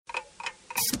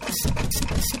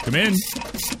Come in.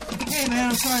 Hey, man,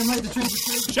 I'm sorry I'm late. The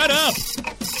train's a Shut up!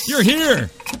 You're here!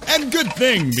 And good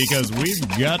thing, because we've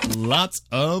got lots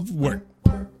of work.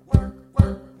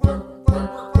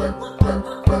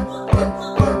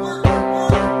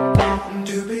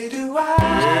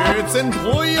 It's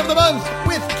Employee of the Month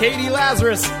with Katie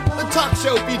Lazarus, the talk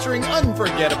show featuring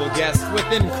unforgettable guests with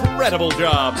incredible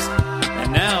jobs.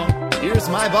 And now, here's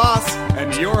my boss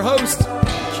and your host,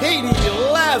 Katie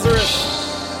Lazarus.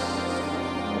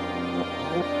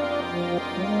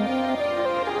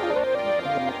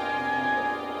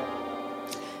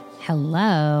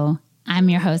 Hello, I'm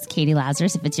your host, Katie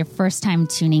Lazarus. If it's your first time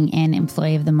tuning in,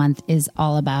 Employee of the Month is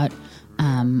all about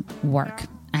work.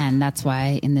 And that's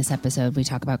why in this episode we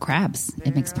talk about crabs.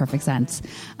 It makes perfect sense.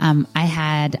 I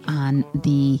had on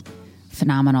the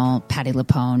phenomenal Patti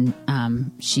LuPone.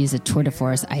 She's a tour de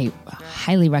force. I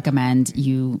highly recommend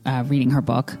you reading her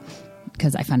book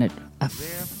because I found it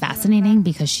fascinating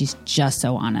because she's just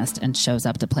so honest and shows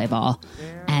up to play ball.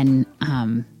 And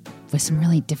with some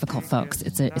really difficult folks.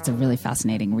 It's a really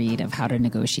fascinating read of how to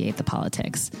negotiate the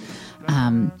politics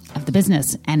of the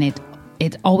business. And it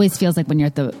always feels like when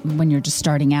you're just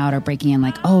starting out or breaking in,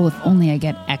 like, oh, if only I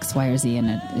get X, Y, or Z,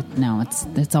 and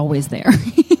it's always there.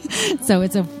 So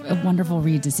it's a wonderful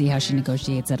read to see how she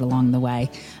negotiates it along the way,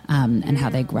 and how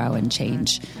they grow and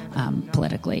change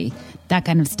politically, that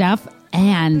kind of stuff.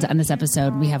 And on this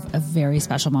episode, we have a very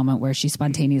special moment where she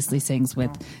spontaneously sings with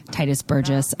Tituss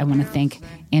Burgess. I want to thank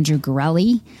Andrew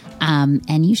Gorelli.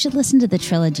 And you should listen to the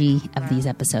trilogy of these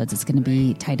episodes. It's going to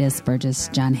be Tituss Burgess,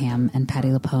 Jon Hamm, and Patti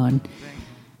LuPone.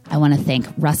 I want to thank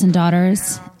Russ and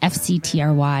Daughters,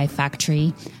 FCTRY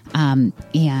Factory,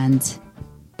 and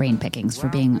Brain Pickings for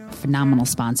being phenomenal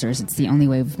sponsors. It's the only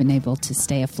way we've been able to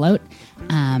stay afloat.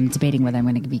 Debating whether I'm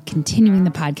going to be continuing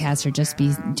the podcast or just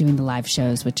be doing the live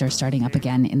shows, which are starting up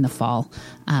again in the fall.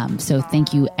 So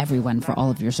thank you, everyone, for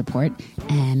all of your support,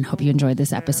 and hope you enjoyed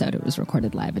this episode. It was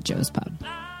recorded live at Joe's Pub.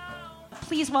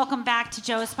 Please welcome back to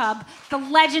Joe's Pub the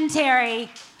legendary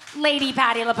Lady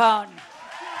Patti LuPone.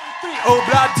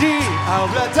 Oh-blah-dee,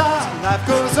 life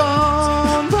goes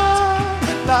on.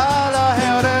 La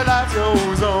how that life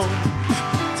goes on.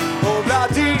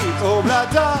 Oh-blah-dee,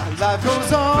 oh-blah-da, life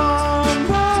goes on.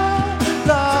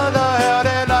 La how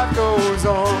that life goes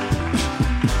on.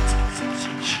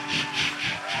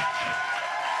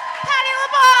 Patti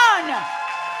LuPone!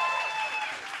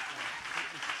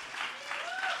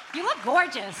 You look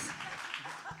gorgeous.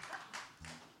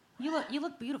 You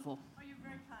look beautiful. Oh, you're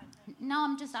very kind. No,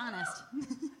 I'm just honest. What?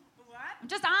 I'm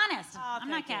just honest. Oh, I'm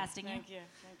not casting you. Thank you.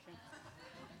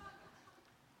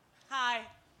 Hi.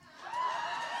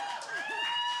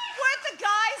 Weren't the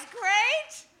guys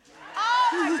great? Oh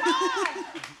my God!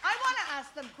 I want to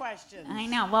ask them questions. I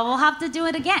know. Well, we'll have to do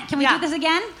it again. Can we do this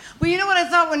again? Well, you know what I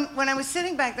thought when I was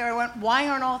sitting back there? I went, why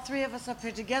aren't all three of us up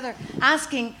here together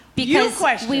asking you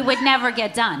questions? We would never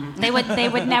get done. They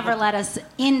would never let us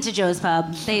into Joe's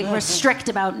Pub. They were strict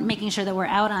about making sure that we're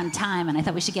out on time, and I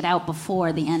thought we should get out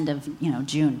before the end of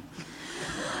June.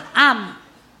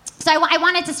 So I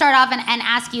wanted to start off and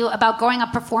ask you about growing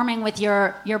up performing with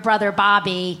your brother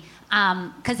Bobby,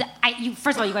 because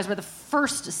first of all, you guys were the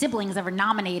first siblings ever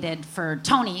nominated for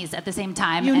Tonys at the same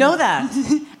time. You know that.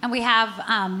 And we have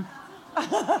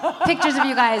pictures of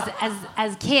you guys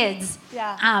as kids.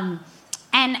 Yeah.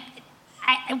 And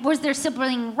was there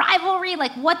sibling rivalry?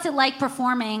 Like, what's it like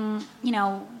performing,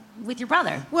 with your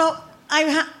brother? Well,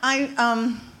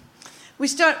 we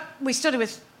started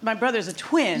with. My brother's a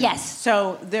twin. Yes.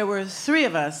 So there were three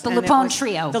of us. The LuPone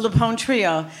trio. The LuPone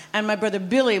trio. And my brother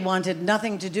Billy wanted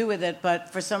nothing to do with it,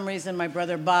 but for some reason my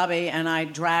brother Bobby and I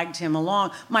dragged him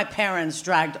along. My parents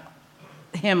dragged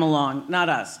him along, not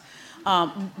us.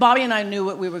 Bobby and I knew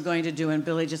what we were going to do, and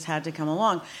Billy just had to come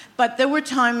along. But there were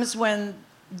times when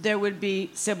there would be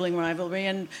sibling rivalry,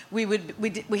 and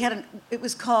it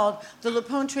was called the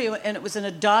LuPone Trio, and it was an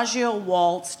adagio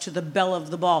waltz to the bell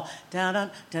of the ball, da da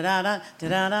da da da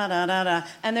da da da da da,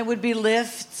 and there would be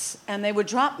lifts, and they would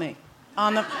drop me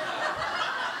on the.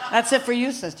 That's it for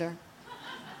you, sister.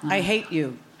 I hate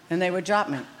you, and they would drop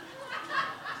me.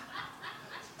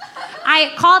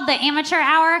 I called the amateur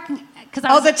hour.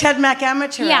 The Ted Mack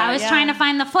amateur. Yeah, I was trying to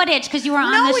find the footage because you were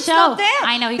on the show. No, it's not there.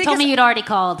 I know. He told me you'd already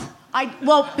called.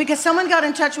 Because someone got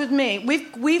in touch with me.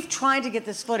 We've tried to get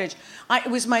this footage. It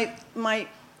was my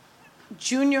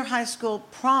junior high school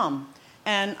prom,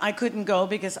 and I couldn't go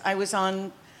because I was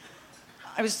 13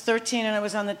 and I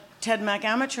was on the Ted Mack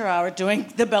Amateur Hour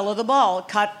doing the Belle of the Ball,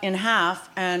 cut in half,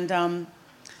 and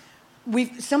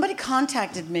somebody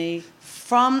contacted me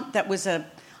that was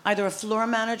either a floor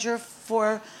manager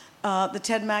for the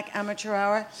Ted Mack Amateur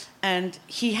Hour, and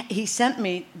he sent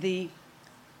me the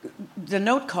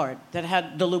note card that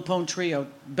had the Lupone Trio,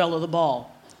 Belle of the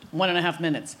Ball, 1.5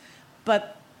 minutes.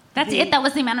 But that's it? That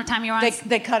was the amount of time you were on?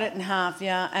 They cut it in half,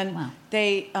 yeah. And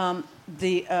wow.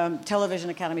 The Television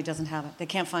Academy doesn't have it. They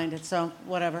can't find it, so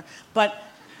whatever. But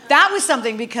that was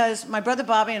something because my brother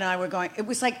Bobby and I were going, it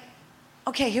was like,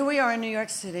 okay, here we are in New York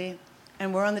City,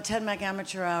 and we're on the Ted Mack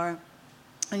Amateur Hour,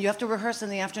 and you have to rehearse in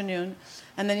the afternoon,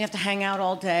 and then you have to hang out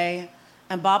all day.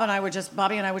 And Bobby and I were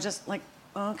just like,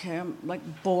 okay, I'm like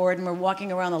bored, and we're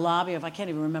walking around the lobby of, I can't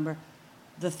even remember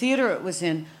the theater it was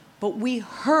in, but we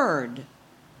heard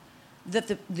that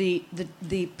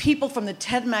the people from the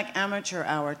Ted Mack Amateur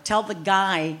Hour tell the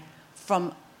guy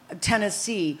from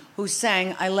Tennessee who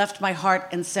sang I Left My Heart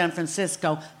in San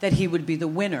Francisco that he would be the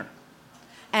winner.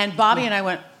 And Bobby and I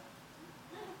went,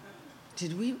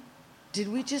 did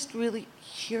we just really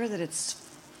hear that it's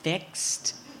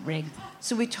fixed? Rigged.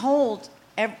 So we told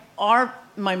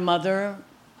my mother,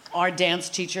 our dance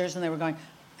teachers, and they were going,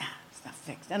 it's not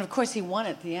fixed. And of course he won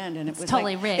at the end, and it was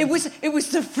totally like, rigged. It was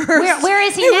the first. Where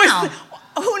is he now?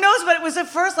 Who knows? But it was the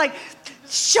first like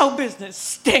show business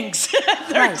stinks.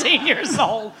 13 years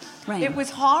old. Right. It was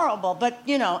horrible. But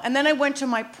and then I went to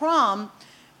my prom.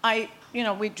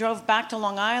 We drove back to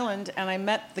Long Island, and I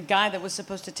met the guy that was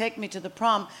supposed to take me to the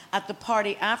prom at the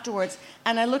party afterwards.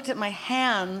 And I looked at my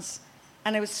hands,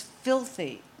 and it was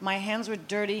filthy. My hands were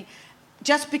dirty,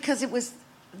 just because it was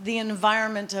the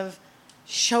environment of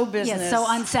show business. Yeah, it's so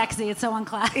unsexy. It's so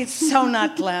unclassy. It's so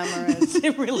not glamorous.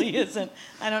 It really isn't.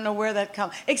 I don't know where that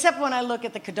comes. Except when I look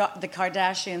at the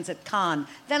Kardashians at Cannes.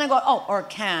 Then I go, or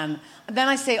Cannes. Then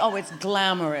I say, it's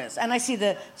glamorous. And I see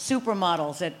the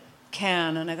supermodels at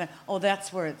Cannes, and I think,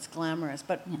 that's where it's glamorous.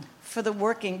 But for the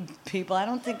working people, I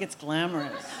don't think it's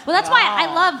glamorous. Well, that's why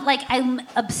I love, I'm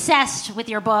obsessed with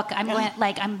your book.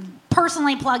 I'm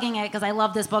personally plugging it because I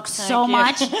love this book so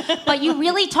much. But you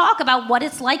really talk about what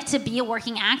it's like to be a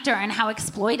working actor and how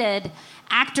exploited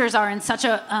actors are in such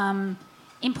a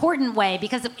important way.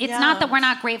 Because it's not that we're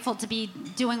not grateful to be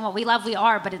doing what we love. We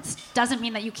are, but it doesn't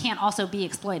mean that you can't also be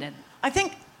exploited. I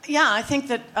think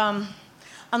that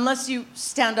unless you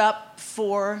stand up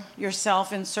for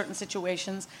yourself in certain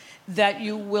situations, that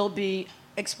you will be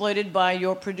exploited by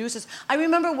your producers. I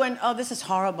remember when, this is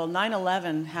horrible,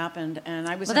 9/11 happened, and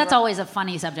I was... Well, that's always a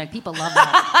funny subject. People love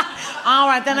that. All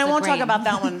right, then I won't talk about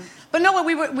that one. But no,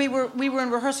 we were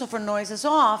in rehearsal for Noises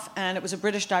Off, and it was a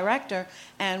British director,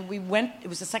 and we went, it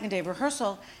was the second day of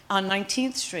rehearsal on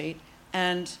 19th Street,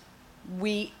 and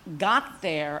we got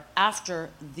there after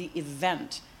the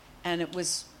event, and it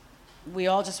was... We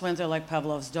all just went there like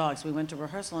Pavlov's dogs. We went to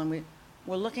rehearsal, and we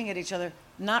were looking at each other,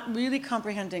 not really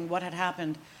comprehending what had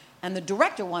happened. And the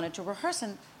director wanted to rehearse,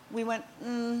 and we went,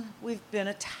 we've been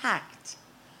attacked.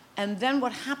 And then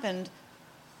what happened,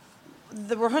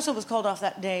 the rehearsal was called off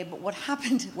that day, but what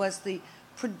happened was the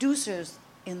producers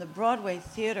in the Broadway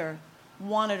theater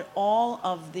wanted all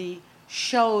of the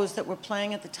shows that were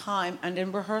playing at the time and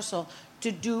in rehearsal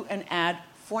to do an ad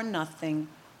for nothing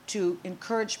to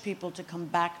encourage people to come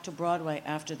back to Broadway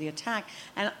after the attack.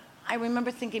 And I remember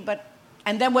thinking,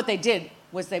 and then what they did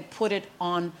was they put it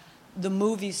on the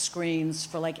movie screens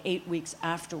for 8 weeks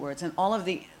afterwards. And all of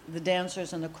the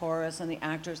dancers and the chorus and the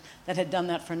actors that had done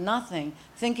that for nothing,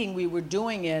 thinking we were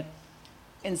doing it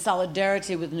in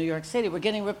solidarity with New York City, were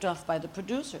getting ripped off by the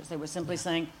producers. They were simply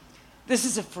saying, this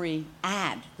is a free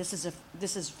ad. This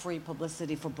is free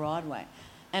publicity for Broadway.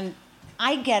 And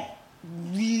I get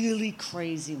really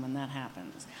crazy when that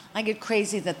happens. I get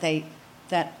crazy that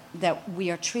we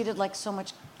are treated like so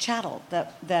much chattel,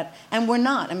 and we're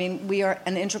not. I mean, we are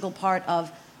an integral part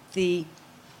of the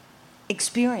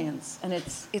experience, and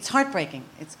it's heartbreaking.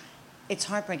 It's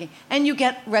heartbreaking. And you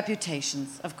get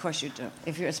reputations, of course you do,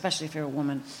 especially if you're a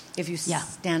woman, if you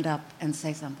stand up and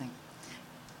say something.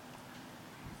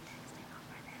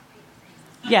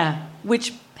 Yeah,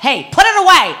 hey, put it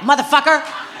away,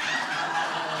 motherfucker!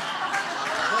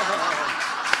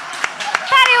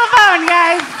 Phone,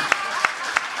 guys.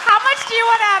 How much do you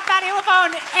want to have Patti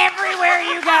LuPone everywhere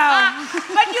you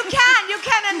go? But you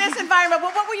can in this environment.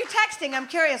 Well, what were you texting? I'm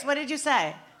curious. What did you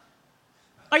say?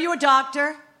 Are you a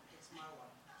doctor? It's my wife.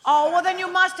 Oh, well, then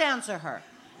you must answer her.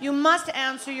 You must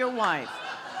answer your wife.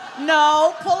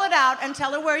 No, pull it out and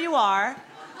tell her where you are.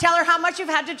 Tell her how much you've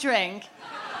had to drink.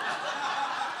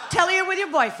 Tell her you're with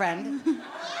your boyfriend.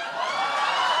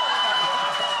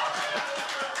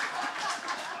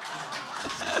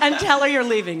 And tell her you're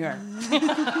leaving her.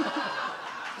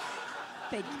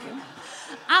 Thank you.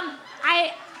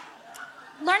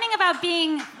 Learning about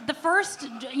being the first,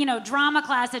 drama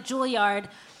class at Juilliard,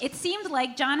 it seemed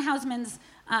like John Houseman's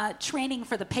training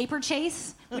for the paper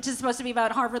chase, which is supposed to be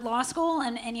about Harvard Law School,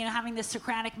 and having this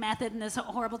Socratic method and this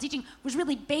horrible teaching, was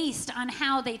really based on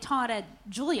how they taught at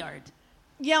Juilliard.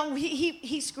 Yeah,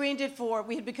 he screened it for,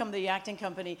 we had become the acting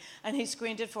company, and he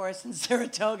screened it for us in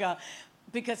Saratoga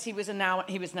because he was now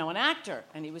an actor,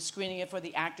 and he was screening it for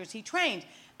the actors he trained.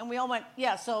 And we all went,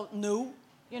 yeah, so new.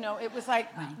 It was like,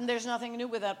 there's nothing new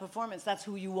with that performance. That's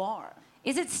who you are.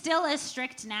 Is it still as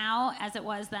strict now as it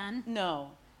was then?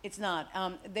 No, it's not.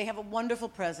 They have a wonderful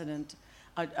president,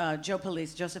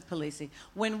 Joseph Polisi.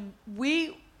 When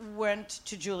we went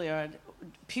to Juilliard,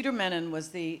 Peter Menon was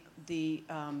the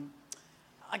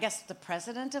I guess the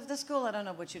president of the school. I don't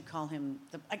know what you'd call him.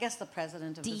 I guess the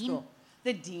president of the school.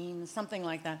 The dean, something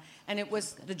like that. And it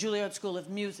was the Juilliard School of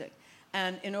Music.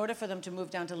 And in order for them to move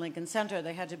down to Lincoln Center,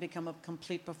 they had to become a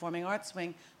complete performing arts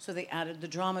wing, so they added the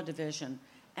drama division.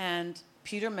 And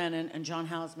Peter Menon and John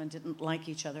Houseman didn't like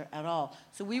each other at all.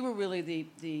 So we were really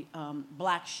the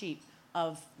black sheep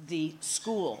of the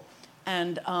school.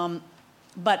 And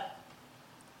but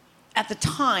at the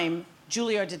time,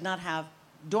 Juilliard did not have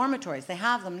dormitories. They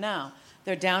have them now.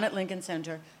 They're down at Lincoln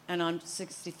Center, and on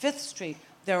 65th Street,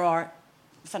 there are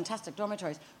fantastic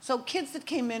dormitories. So kids that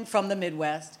came in from the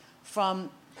Midwest,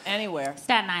 from anywhere.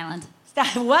 Staten Island.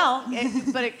 Well,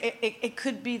 it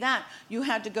could be that. You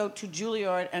had to go to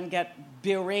Juilliard and get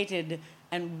berated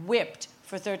and whipped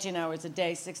for 13 hours a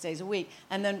day, 6 days a week,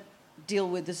 and then deal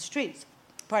with the streets.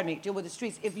 Deal with the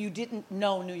streets if you didn't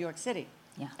know New York City.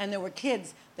 Yeah. And there were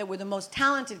kids that were the most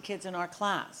talented kids in our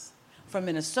class from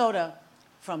Minnesota,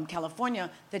 from California,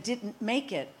 that didn't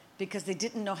make it because they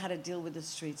didn't know how to deal with the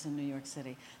streets in New York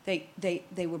City.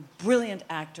 They were brilliant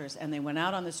actors, and they went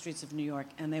out on the streets of New York,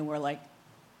 and they were like...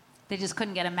 They just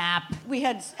couldn't get a map. We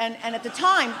had... And at the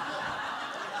time...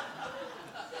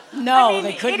 No,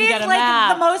 they couldn't get a map.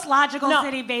 It is like the most logical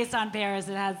city based on Paris.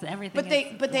 It has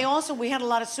everything. But they also... We had a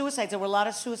lot of suicides. There were a lot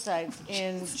of suicides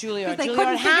in Juilliard. They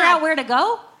couldn't figure out where to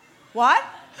go? What?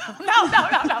 No,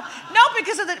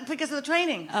 because of the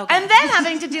training, okay. And then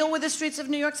having to deal with the streets of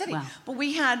New York City. Wow. But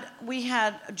we had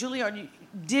Juilliard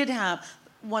did have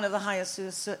one of the highest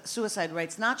suicide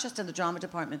rates, not just in the drama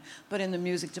department, but in the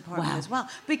music department as well,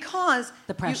 because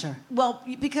the pressure.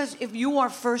 Because if you are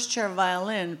first chair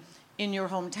violin in your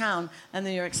hometown and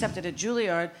then you're accepted at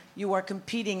Juilliard, you are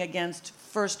competing against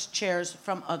first chairs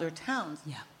from other towns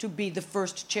to be the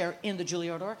first chair in the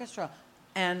Juilliard Orchestra,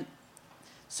 and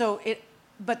so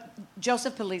But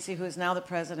Joseph Polisi, who is now the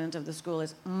president of the school,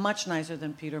 is much nicer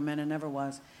than Peter Menon ever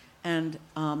was. And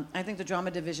I think the drama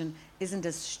division isn't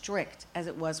as strict as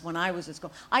it was when I was at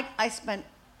school. I spent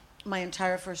my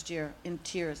entire first year in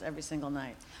tears every single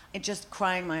night, just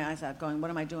crying my eyes out, going,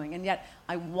 what am I doing? And yet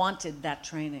I wanted that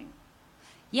training.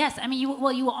 Yes, I mean,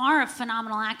 you are a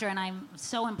phenomenal actor, and I'm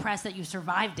so impressed that you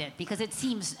survived it, because it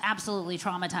seems absolutely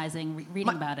traumatizing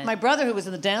reading about it. My brother, who was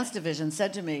in the dance division,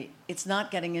 said to me, it's not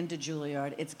getting into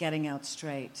Juilliard, it's getting out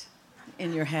straight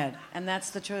in your head. And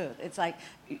that's the truth. It's like,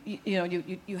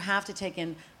 you have to take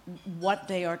in what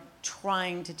they are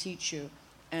trying to teach you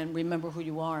and remember who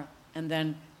you are, and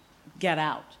then get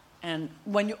out. And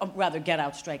rather get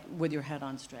out straight with your head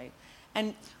on straight.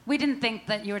 And we didn't think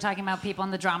that you were talking about people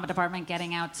in the drama department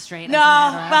getting out straight. No,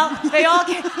 well, they all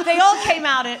came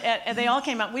out. They all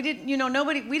came out. We didn't,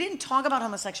 we didn't talk about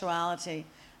homosexuality,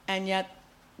 and yet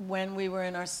when we were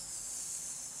in our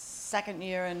second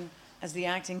year as the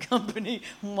acting company,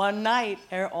 one night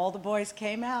all the boys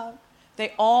came out.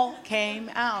 They all came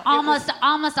out. Almost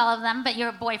all of them. But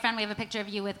your boyfriend, we have a picture of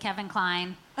you with Kevin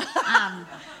Kline.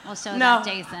 We'll show that,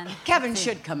 Jason. Kevin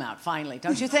should come out finally,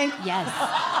 don't you think? Yes.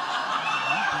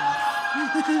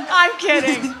 I'm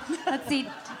kidding. Let's see.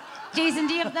 Jason,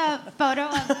 do you have the photo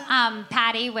of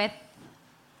Patty with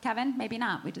Kevin? Maybe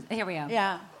not. Here we go.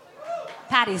 Yeah.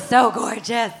 Patty's so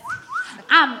gorgeous.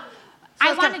 I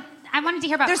wanted to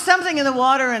hear about... There's something in the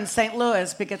water in St.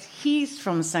 Louis because he's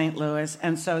from St. Louis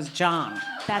and so is John.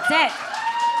 That's it.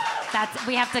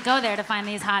 We have to go there to find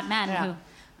these hot men who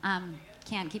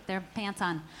can't keep their pants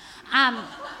on.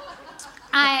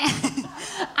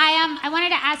 I wanted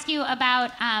to ask you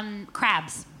about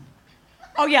crabs.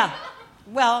 Oh yeah,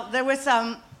 well there was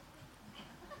our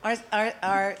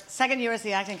second year as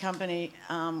the acting company.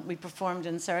 We performed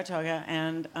in Saratoga,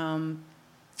 and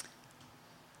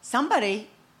somebody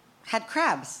had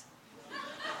crabs,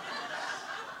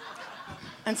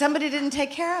 and somebody didn't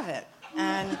take care of it,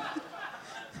 and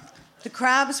the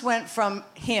crabs went from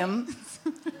him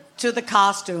to the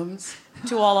costumes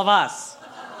to all of us.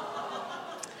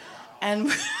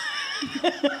 And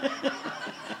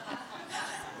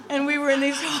and we were in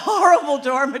these horrible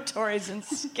dormitories in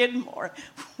Skidmore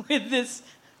with this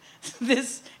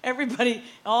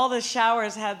all the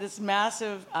showers had this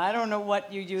massive, I don't know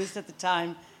what you used at the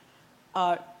time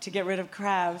to get rid of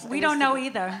crabs. We don't know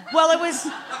either. Well,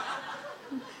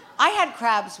 I had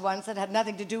crabs once that had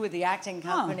nothing to do with the acting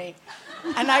company.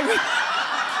 And I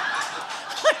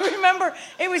remember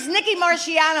it was Nicky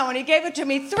Marciano, and he gave it to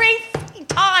me 3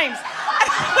 times.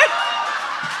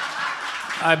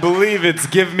 I believe it's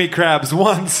give me crabs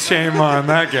once. Shame on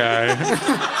that guy.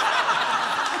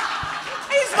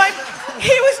 He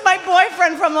was my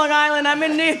boyfriend from Long Island. I'm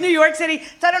in New York City,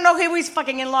 so I don't know who he's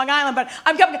fucking in Long Island, but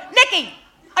I'm coming. Nicky,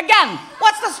 again,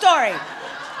 what's the story? And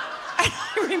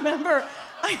I remember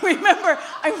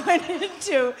I went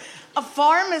into a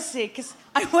pharmacy because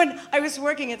I was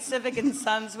working at Civic and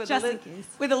Sons with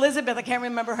Elizabeth. I can't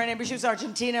remember her name, but she was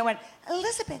Argentina. I went,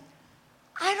 Elizabeth,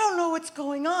 I don't know what's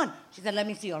going on. She said, let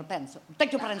me see your pens.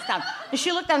 Take your pens down. And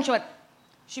she looked down,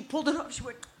 she pulled it up, she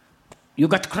went, you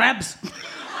got crabs?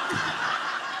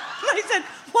 And I said,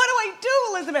 what do I do,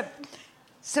 Elizabeth?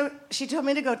 So she told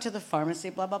me to go to the pharmacy,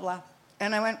 blah, blah, blah.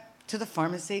 And I went to the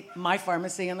pharmacy, my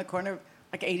pharmacy on the corner,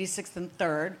 like 86th and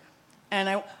 3rd. And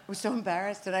I was so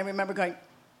embarrassed, and I remember going,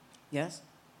 yes?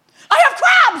 I have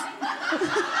crabs!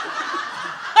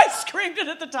 I screamed it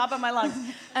at the top of my lungs.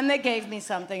 And they gave me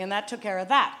something, and that took care of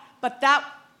that. But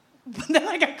then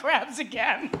I got crabs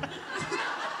again.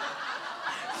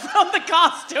 From the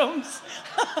costumes.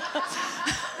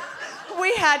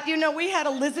 We had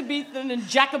Elizabethan and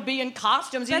Jacobean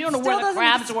costumes. You don't know where the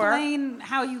crabs were. That still doesn't explain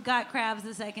how you got crabs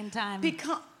the second time.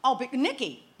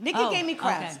 Nicky gave me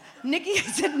crabs. Okay. I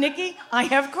said, Nicky, I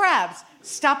have crabs.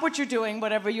 Stop what you're doing,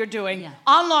 whatever you're doing,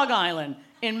 on Long Island,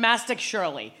 in Mastic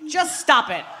Shirley. Just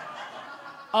stop it.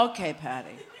 Okay,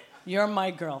 Patty, you're my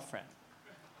girlfriend.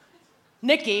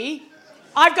 Nicky,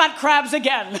 I've got crabs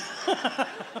again.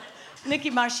 Nicky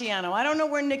Marciano. I don't know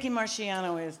where Nicky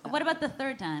Marciano is now. What about the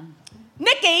third time?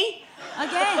 Nicky!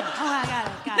 Again. Oh, I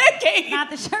got it. Nicky! Not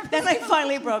the shirt. Then I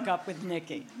finally broke up with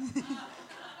Nicky.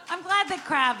 I'm glad that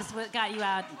crabs got you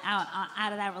out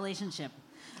of that relationship.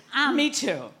 Me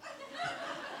too.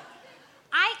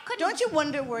 I couldn't. Don't you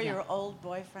wonder where your old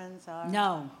boyfriends are?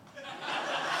 No.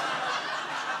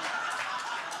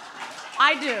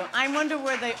 I do. I wonder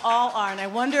where they all are, and I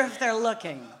wonder if they're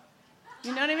looking.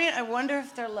 You know what I mean? I wonder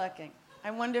if they're looking. I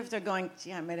wonder if they're going,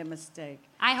 gee, I made a mistake.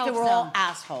 I hope they were so. all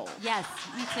assholes. Yes,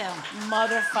 me too.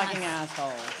 Motherfucking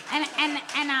assholes. And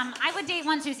I would date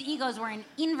ones whose egos were in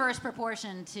inverse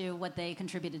proportion to what they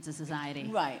contributed to society.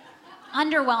 Right.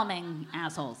 Underwhelming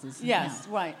assholes.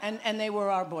 Right. And they were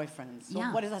our boyfriends. So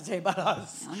what does that say about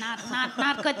us? No,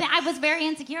 not good. I was very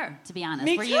insecure, to be honest.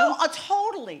 Me were too. You?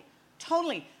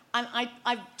 Totally. And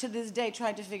I to this day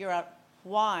tried to figure out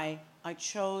why I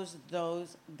chose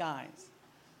those guys.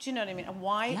 Do you know what I mean?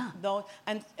 Why those?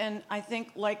 And I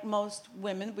think, like most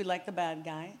women, we like the bad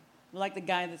guy. We like the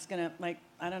guy that's gonna, like,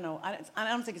 I don't know. I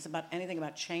don't think it's about anything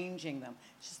about changing them.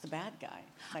 It's just the bad guy.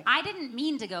 Like, I didn't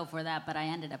mean to go for that, but I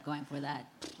ended up going for that.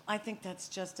 I think that's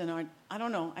just in our. I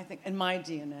don't know. I think in my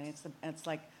DNA, it's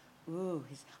like. Ooh,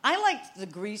 I liked the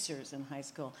greasers in high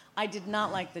school. I did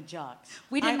not like the jocks.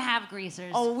 We didn't have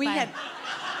greasers. Oh, we had.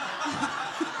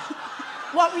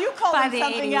 Well, you call them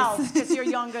something 80s. else because you're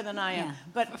younger than I am. Yeah.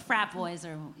 But frat boys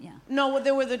or No,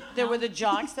 there were the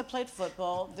jocks that played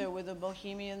football. There were the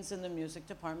bohemians in the music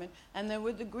department, and there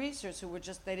were the greasers who were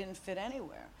they didn't fit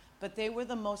anywhere. But they were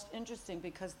the most interesting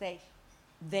because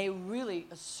they really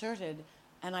asserted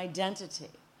an identity,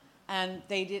 and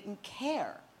they didn't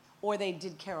care. Or they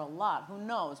did care a lot, who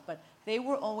knows? But they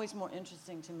were always more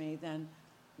interesting to me than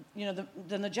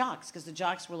the jocks, because the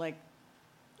jocks were like,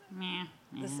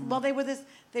 they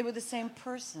were the same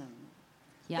person.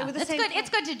 Yeah, it's good. It's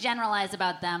good to generalize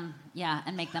about them,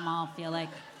 and make them all feel like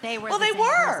they were. They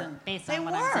were based on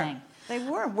what I'm saying. They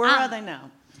were. Where are they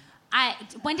now?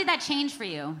 When did that change for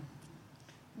you?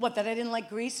 What, that I didn't like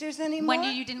greasers anymore?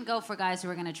 When you didn't go for guys who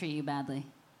were going to treat you badly?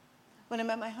 When I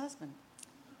met my husband.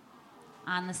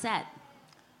 On the set.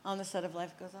 On the set of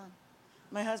Life Goes On.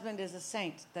 My husband is a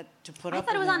saint to put up with. I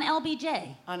thought it was on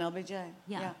LBJ. On LBJ.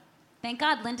 Yeah. Thank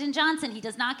God, Lyndon Johnson. He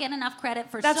does not get enough credit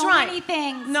for many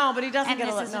things. No, but he doesn't get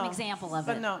a lot. And this is an example of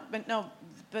it.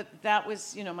 But that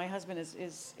was, my husband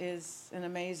is an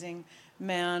amazing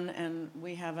man, and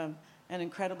we have an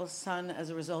incredible son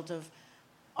as a result of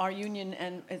our union,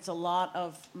 and it's a lot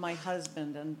of my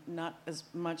husband and not as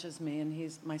much as me,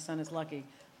 and my son is lucky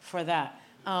for that.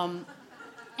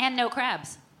 And no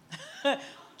crabs.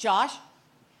 Josh?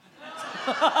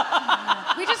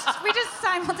 we just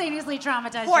simultaneously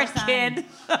traumatized Poor your son. kid.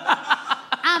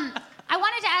 I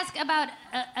wanted to ask about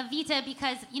Evita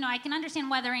because, I can understand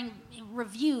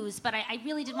reviews, but I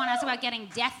really did want to ask about getting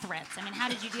death threats. I mean, how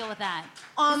did you deal with that?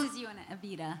 This is you and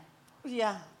Evita.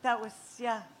 Yeah, that was,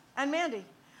 yeah. And Mandy.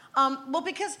 Well,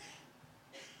 because...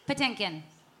 Patinkin.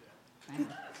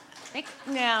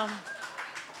 Yeah.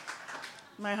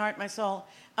 My heart, my soul.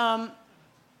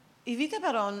 Evita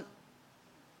Peron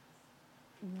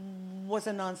was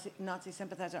a Nazi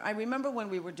sympathizer. I remember when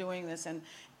we were doing this,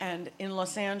 and in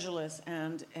Los Angeles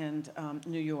and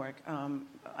New York.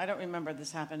 I don't remember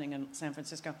this happening in San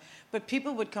Francisco, but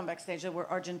people would come backstage that were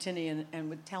Argentinian and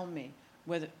would tell me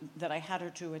that I had her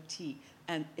to a T,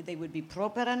 and they would be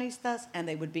pro-Peronistas and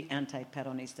they would be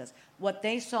anti-Peronistas. What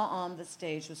they saw on the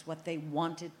stage was what they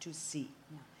wanted to see,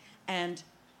 and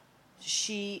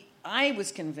I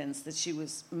was convinced that she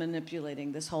was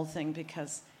manipulating this whole thing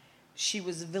because she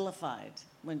was vilified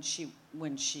when she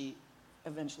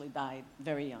eventually died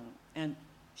very young, and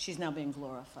she's now being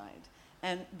glorified.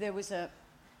 And it was a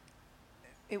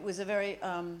very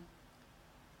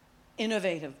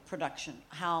innovative production.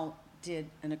 Hal did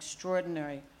an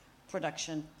extraordinary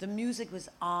production. The music was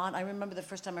odd. I remember the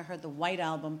first time I heard the White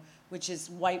Album, which is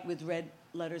white with red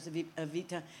letters of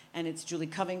Evita, and it's Julie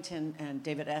Covington and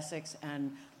David Essex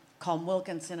and Colm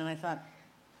Wilkinson, and I thought,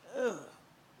 ugh,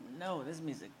 no, this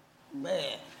music,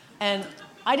 bleh. And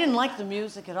I didn't like the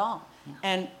music at all.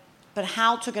 But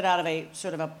Hal took it out of a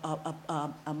sort of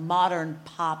a modern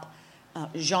pop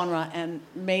genre and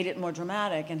made it more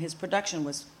dramatic, and his production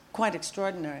was quite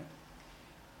extraordinary.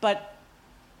 But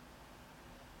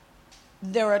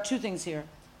there are two things here,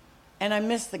 and I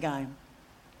miss the guy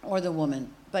or the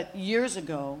woman. But years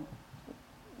ago,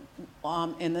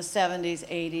 in the 70s,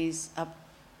 80s,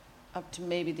 up to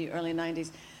maybe the early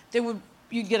 90s,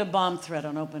 you'd get a bomb threat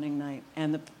on opening night,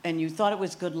 and you thought it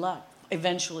was good luck.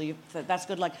 Eventually, that's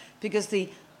good luck, because the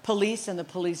police and the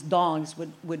police dogs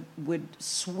would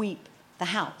sweep the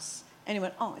house. And you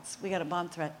went, we got a bomb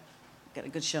threat. Got a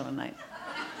good show tonight.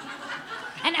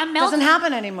 And It doesn't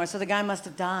happen anymore, so the guy must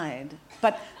have died.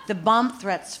 But the bomb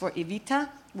threats for Evita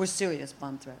were serious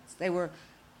bomb threats.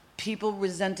 People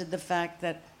resented the fact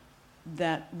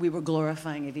that we were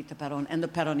glorifying Evita Peron and the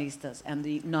Peronistas and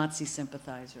the Nazi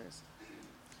sympathizers.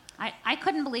 I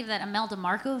couldn't believe that Imelda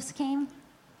Marcos came.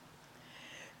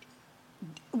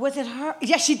 Was it her?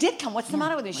 Yeah, she did come. What's the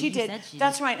matter with her? She did. She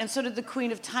That's did. right. And so did the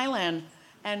Queen of Thailand.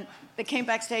 And they came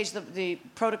backstage. The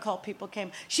protocol people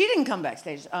came. She didn't come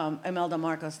backstage. Imelda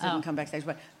Marcos didn't come backstage.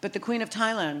 But the Queen of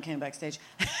Thailand came backstage.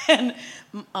 And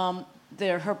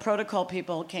her protocol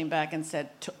people came back and said,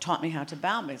 taught me how to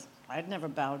bow. Because I'd never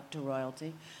bowed to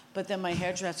royalty. But then my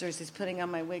hairdresser, as he's putting on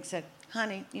my wig, said,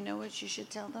 honey, you know what you should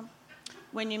tell them?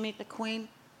 When you meet the Queen,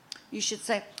 you should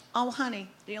say, oh, honey,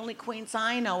 the only queens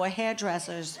I know are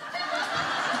hairdressers.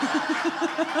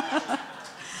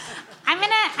 I'm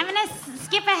gonna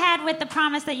skip ahead with the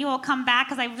promise that you will come back,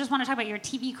 because I just want to talk about your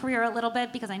TV career a little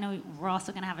bit, because I know we're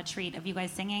also going to have a treat of you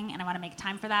guys singing, and I want to make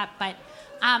time for that. But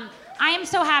I am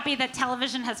so happy that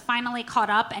television has finally caught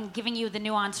up and giving you the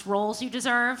nuanced roles you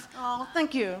deserve. Oh,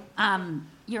 thank you.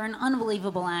 You're an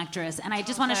unbelievable actress, and I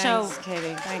just want to show... Thanks,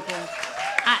 Katie. Thank you.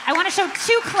 I want to show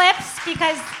 2 clips,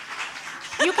 because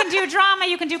you can do drama,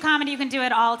 you can do comedy, you can do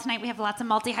it all. Tonight we have lots of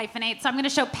multi-hyphenates. So I'm going to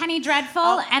show Penny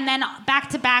Dreadful, and then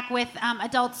back-to-back with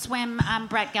Adult Swim,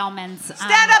 Brett Gelman's...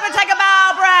 Stand up and take a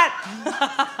bow, Brett!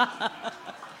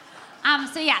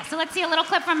 So let's see a little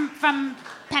clip from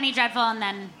Penny Dreadful, and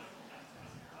then...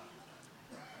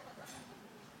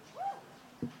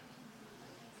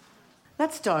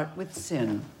 Let's start with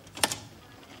sin.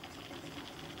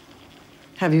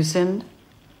 Have you sinned?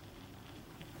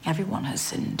 Everyone has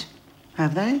sinned.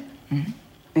 Have they? Mm-hmm.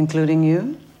 Including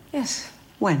you? Yes.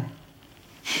 When?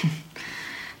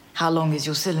 How long is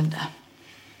your cylinder?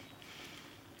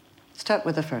 Start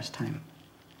with the first time.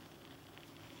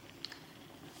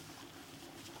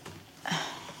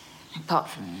 Apart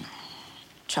from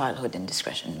childhood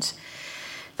indiscretions,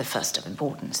 the first of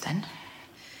importance, then.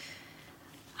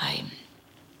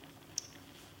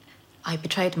 I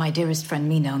betrayed my dearest friend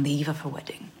Mina on the eve of her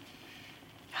wedding.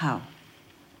 How?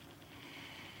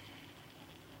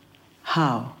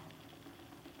 How?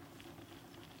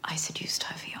 I seduced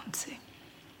her fiancé.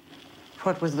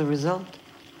 What was the result?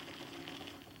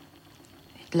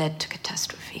 It led to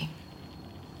catastrophe.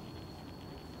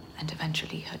 And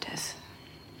eventually her death.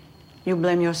 You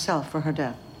blame yourself for her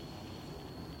death?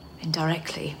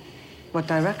 Indirectly. What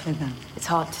directly, then? It's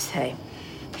hard to say.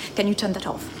 Can you turn that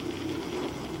off?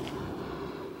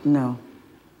 No.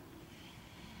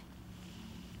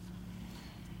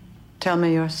 Tell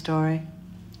me your story.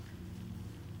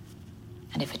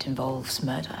 And if it involves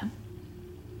murder?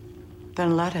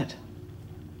 Then let it.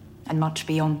 And much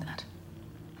beyond that?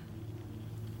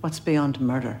 What's beyond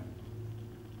murder?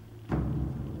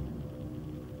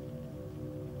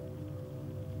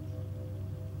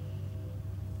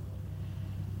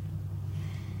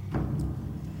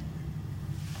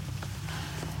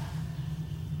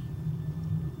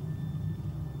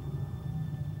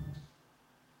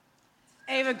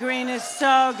 Ava Green is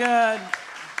so good.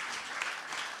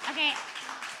 Okay.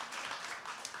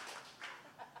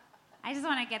 I just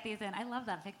want to get these in. I love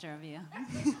that picture of you.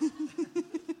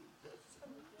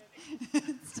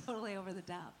 It's totally over the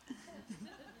top.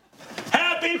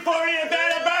 Happy 40th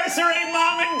anniversary,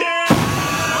 Mom and Dad!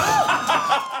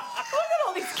 Look at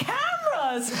all these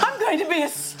cameras. I'm going to be a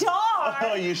star.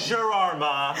 Oh, you sure are,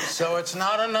 Ma. So it's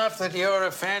not enough that you're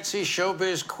a fancy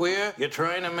showbiz queer? You're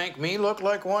trying to make me look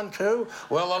like one, too?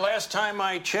 Well, the last time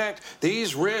I checked,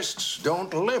 these wrists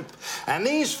don't limp. And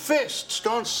these fists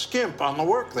don't skimp on the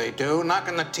work they do,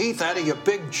 knocking the teeth out of your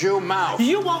big Jew mouth.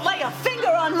 You won't lay a finger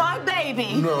on my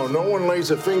baby. No one lays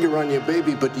a finger on your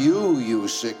baby but you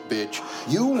sick bitch.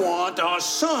 You want a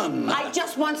son. I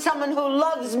just want someone who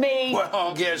loves me.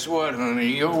 Well, guess what, honey?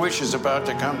 Your wish is about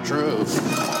to come true.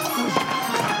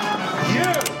 You!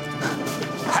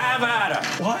 Have at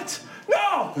her. What?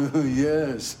 No!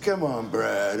 Yes. Come on,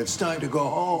 Brad. It's time to go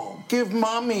home. Give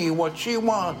Mommy what she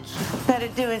wants. Better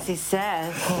do as he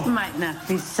says. Might not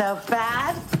be so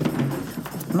bad.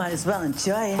 Might as well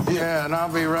enjoy it. Yeah, and I'll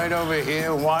be right over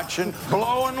here watching,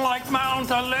 blowing like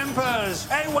Mount Olympus.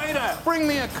 Hey, waiter, bring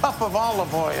me a cup of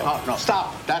olive oil. Oh, no,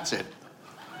 stop. That's it.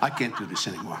 I can't do this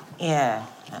anymore. Yeah,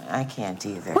 I can't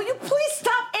either. Will you please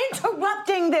stop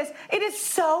interrupting this? It is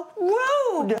so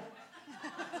rude.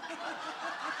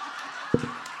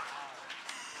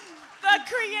 The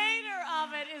creator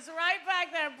of it is right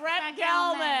back there, Brett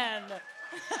Gelman.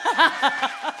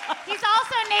 He's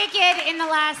also naked in the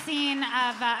last scene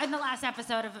of in the last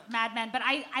episode of Mad Men. But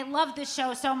I love this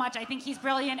show so much. I think he's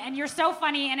brilliant, and you're so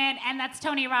funny in it. And that's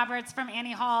Tony Roberts from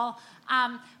Annie Hall.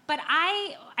 But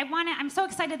I'm so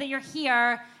excited that you're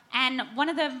here. And one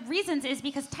of the reasons is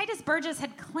because Titus Burgess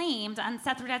had claimed on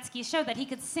Seth Rudetsky's show that he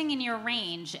could sing in your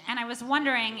range. And I was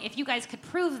wondering if you guys could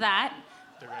prove that.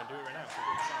 They're gonna do it right now.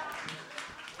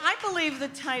 I believe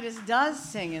that Titus does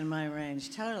sing in my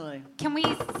range, totally. Can we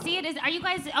see it? Are you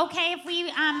guys okay if we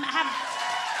have...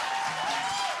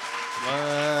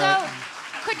 So,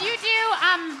 could you do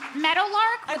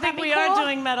Meadowlark? I think we are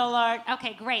doing Meadowlark.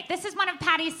 Okay, great. This is one of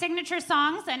Patty's signature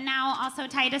songs, and now also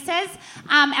Titus's.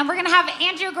 And we're going to have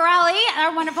Andrew Gorelli,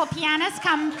 our wonderful pianist,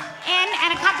 come in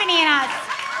and accompany us.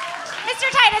 Mr.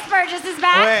 Titus Burgess is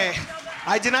back. Wait,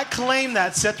 I did not claim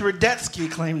that. Seth Rudetsky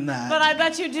claimed that. But I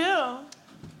bet you do.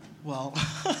 Well,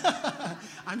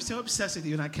 I'm so obsessed with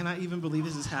you, and I cannot even believe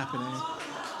this is happening.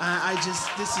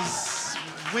 This is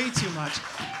way too much.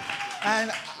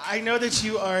 And I know that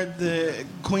you are the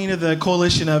queen of the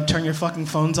coalition of turn your fucking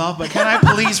phones off, but can I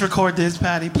please record this,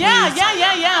 Patty? Please?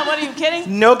 Yeah. What, are you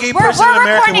kidding? No gay person in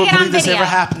America will believe this video. ever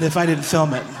happened if I didn't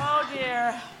film it. Oh,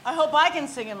 dear. I hope I can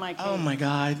sing in my key. Oh, my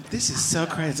God. This is so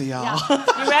crazy, y'all. Yeah. You So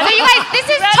ready? you guys, this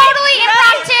is totally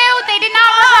impromptu. They did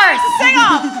not rehearse. Sing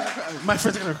off. My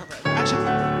friends are going to record. Actually.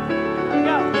 Here we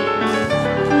go.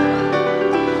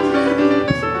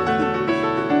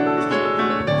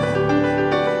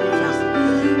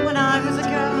 When I was a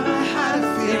girl, I had a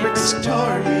Favorite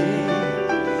story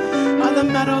of the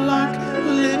meadowlark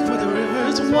who lived where the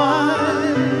rivers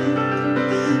wide.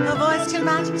 Her voice can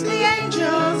match The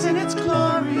angels in its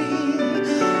glory,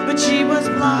 but she was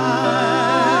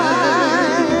blind.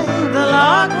 The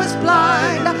lark was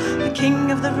blind. The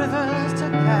king of the rivers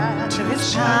took her to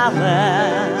his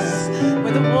palace,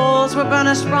 where the walls were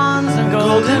burnished bronze and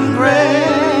golden gray.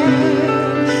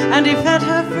 And he fed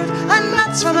her fruit and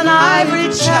nuts from an ivory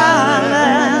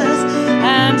chalice.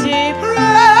 And he prayed,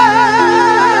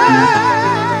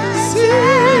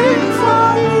 sing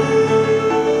for me,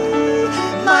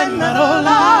 my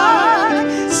meadowlark,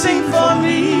 sing for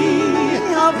me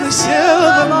of the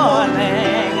silver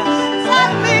morning.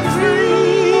 Set me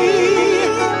free,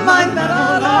 my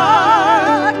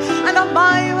meadowlark, and I'll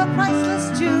buy you a priceless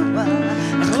jewel,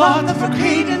 a cloth of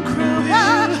brocade and cruel,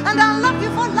 and I'll love you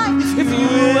for life if you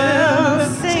will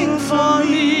sing for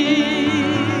me.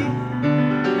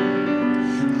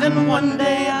 Then one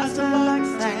day as the lark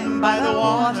sang by the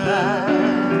water,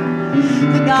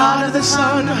 the god of the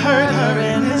sun heard her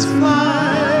in his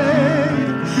flight,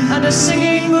 and her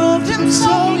singing moved him,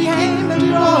 so he came and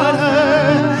brought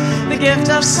her the gift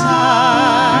of sight.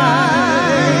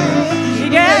 He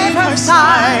gave her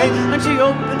sight, and she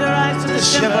opened her eyes to the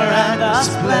shimmer and the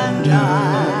splendor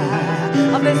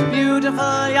of this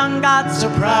beautiful young god, so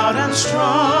proud and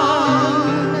strong.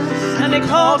 And And he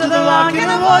called to the lark in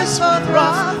a voice both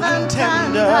rough and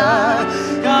tender.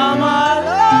 Come on,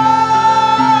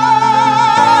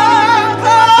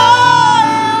 fly,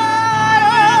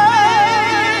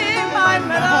 my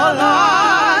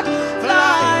meadowlark,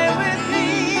 fly with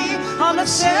me on the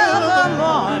silver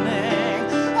morning,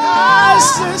 as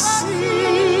the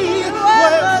sea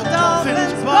where the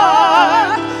dolphins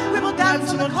bark. We will dance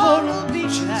on the coral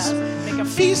beaches, make a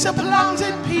feast of plums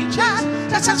and peaches.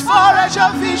 That's as far as your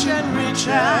vision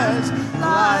reaches.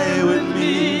 Fly with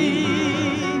me.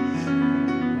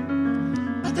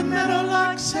 But the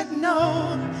meadowlark said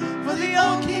no, for the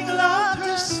old king loved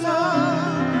her so.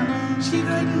 She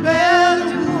couldn't bear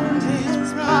to wound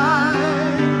his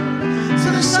pride.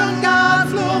 So the sun god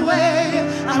flew away,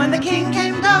 and when the king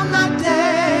came down that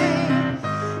day,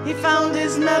 he found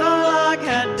his meadowlark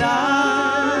had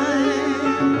died.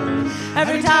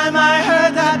 Every time I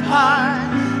heard that part,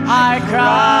 I cried.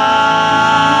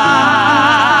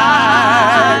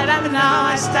 And now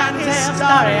I stand here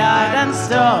starry-eyed and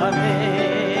stormy.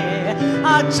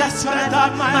 Oh, just when I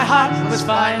thought my heart was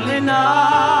finally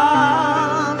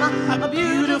numb, a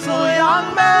beautiful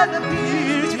young man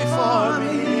appeared before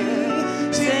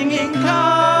me, singing, come,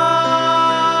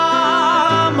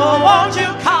 oh, won't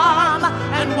you come?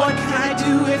 And what can I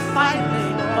do if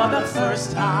finally, for the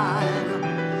first time,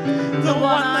 the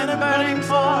one I'm burning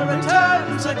for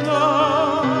returns a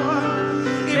glow?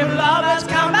 If love has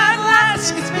come at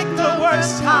last, it's picked the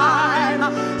worst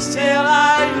time. Still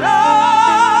I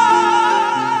know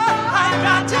I've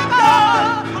got to go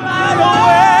right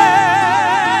away.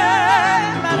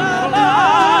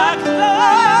 Meadowlark,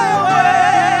 fly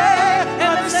away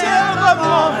in the silver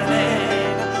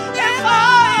morning. If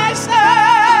I stay,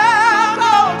 I'm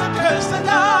going to curse the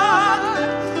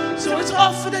dark. So it's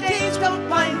off for the days, don't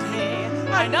mind me.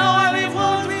 I know I leave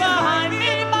wounds behind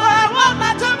me, but I won't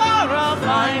let tomorrow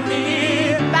find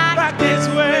me back this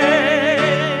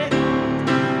way.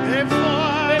 Before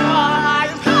I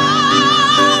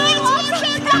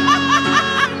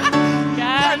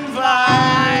can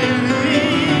fly me,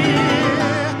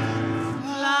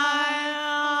 fly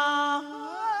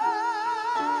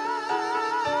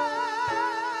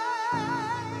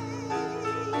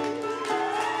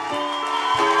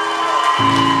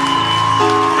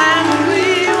and we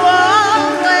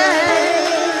won't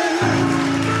wait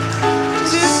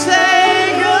to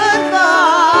say goodbye,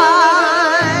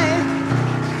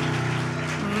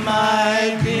 my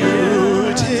beautiful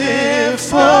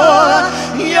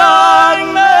young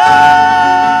man.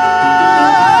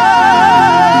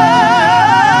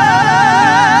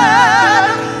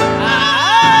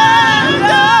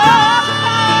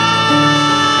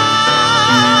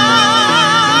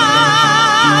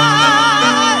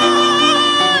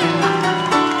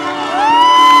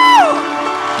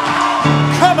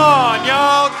 Come on,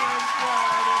 y'all.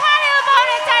 Patty LaBone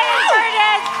and Titus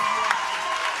Burgess.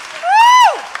 Woo!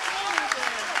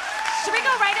 Should we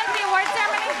go right into the awards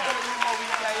ceremony?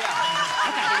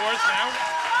 Awards now?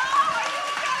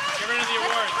 Get rid of the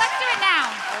awards. Let's do it now.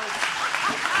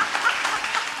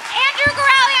 Andrew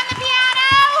Gorelli on the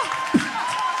piano.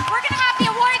 We're gonna have the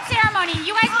awards ceremony.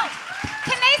 You guys,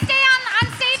 can they stay on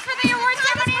stage for the awards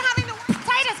ceremony?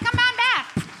 Titus, come on back.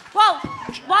 Well,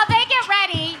 while they get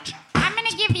ready, I'm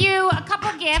gonna give you a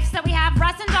couple gifts that we have.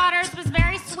 Russ and Daughters was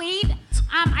very sweet.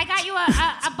 I got you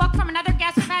a book from another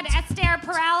guest we've had, Esther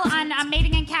Perel, on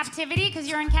mating in captivity, because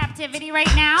you're in captivity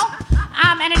right now.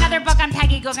 And another book on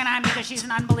Peggy Guggenheim, because she's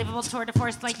an unbelievable tour de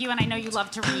force like you, and I know you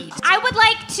love to read. I would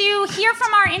like to hear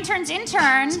from our intern's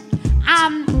intern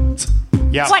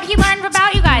what he learned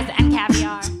about you guys and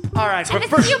caviar. All right. And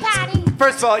this is you, Patty.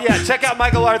 First of all, yeah, check out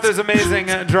Michael Arthur's amazing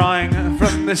drawing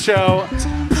from the show.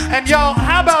 And y'all,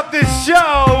 how about this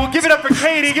show? Give it up for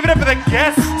Katie. Give it up for the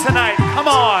guests tonight. Come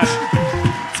on.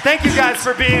 Thank you guys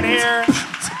for being here.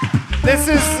 This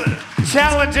is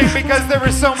challenging because there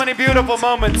were so many beautiful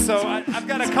moments. So I've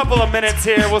got a couple of minutes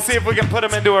here. We'll see if we can put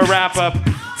them into a wrap-up.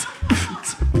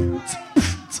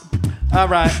 All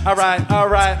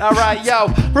right, yo.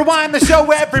 Rewind the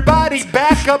show, everybody.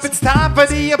 Back up. It's time for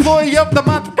the Employee of the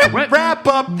Month wrap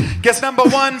up. Guess number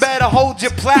one, better hold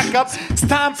your plaque up. It's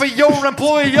time for your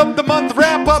Employee of the Month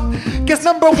wrap up. Guess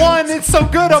number one, it's so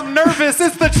good I'm nervous.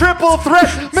 It's the triple threat,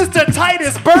 Mr.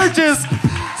 Titus Burgess.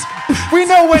 We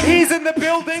know when he's in the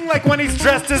building, like when he's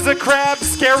dressed as a crab,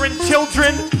 scaring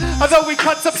children. Although he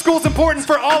cuts up school's important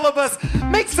for all of us.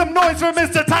 Make some noise for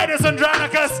Mr. Titus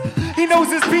Andronicus. He knows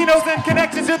his Pino's in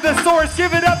connection to the source.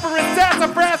 Give it up for his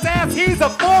sassafras ass, he's a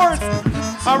force.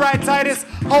 All right, Titus,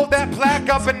 hold that plaque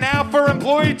up. And now for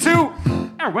employee two,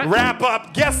 Wrap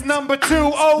up. Guest number 2.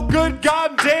 Oh, good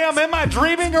goddamn. Am I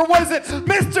dreaming or was it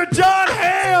Mr. John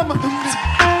Hamm?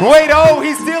 Wait, oh,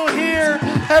 he's still here.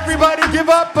 Everybody give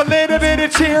up a little bit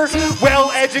of cheer.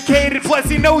 Well educated, plus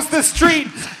he knows the street.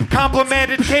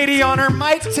 Complimented Katie on her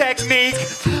mic technique.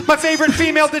 My favorite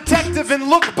female detective in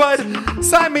Look Bud.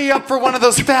 Sign me up for one of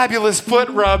those fabulous foot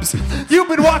rubs. You've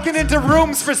been walking into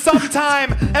rooms for some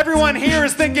time. Everyone here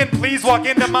is thinking, please walk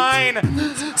into mine.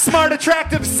 Smart,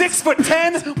 attractive,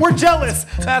 6'10". We're jealous.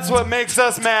 That's what makes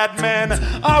us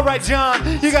madmen. All right, John,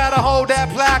 you gotta hold that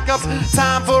plaque up.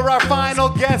 Time for our final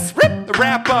guest. Rip the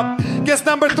wrap up. Guest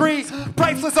number 3,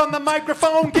 priceless on the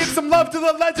microphone. Give some love to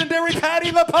the legendary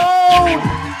Patti LuPone.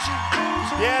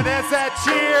 Yeah, there's that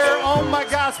cheer. Oh my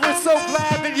gosh, we're so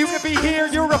glad that you could be here.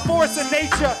 You're a force of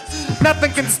nature.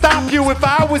 Nothing can stop you. If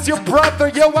I was your brother,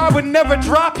 yo, I would never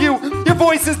drop you. Your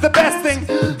voice is the best thing,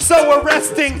 so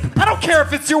arresting. I don't care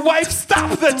if it's your wife,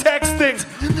 stop the texting.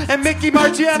 And Mickey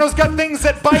Marciano's got things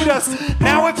that bite us.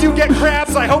 Now if you get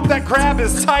crabs, I hope that crab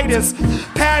is Titus.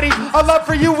 Patty, our love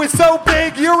for you is so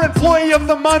big. You're Employee of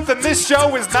the Month, and this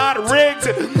show is not rigged.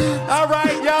 All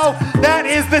right, yo, that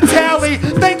is the tally.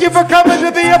 Thank you for coming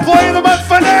to the Employee of the Month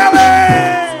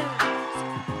finale!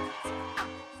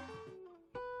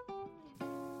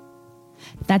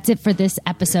 That's it for this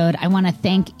episode. I want to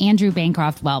thank Andrew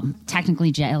Bancroft, well,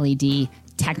 technically Jelly D,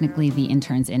 technically the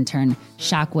intern's intern,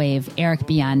 Shockwave, Eric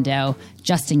Biondo,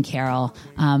 Justin Carroll.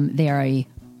 They are a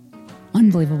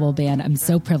unbelievable band. I'm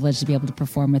so privileged to be able to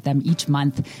perform with them each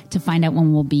month. To find out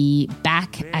when we'll be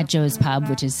back at Joe's Pub,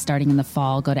 which is starting in the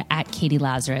fall, go to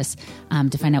 @KatieLazarus.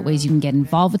 To find out ways you can get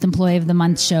involved with Employee of the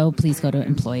Month show, please go to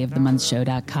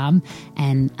employeeofthemonthshow.com.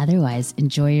 And otherwise,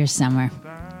 enjoy your summer.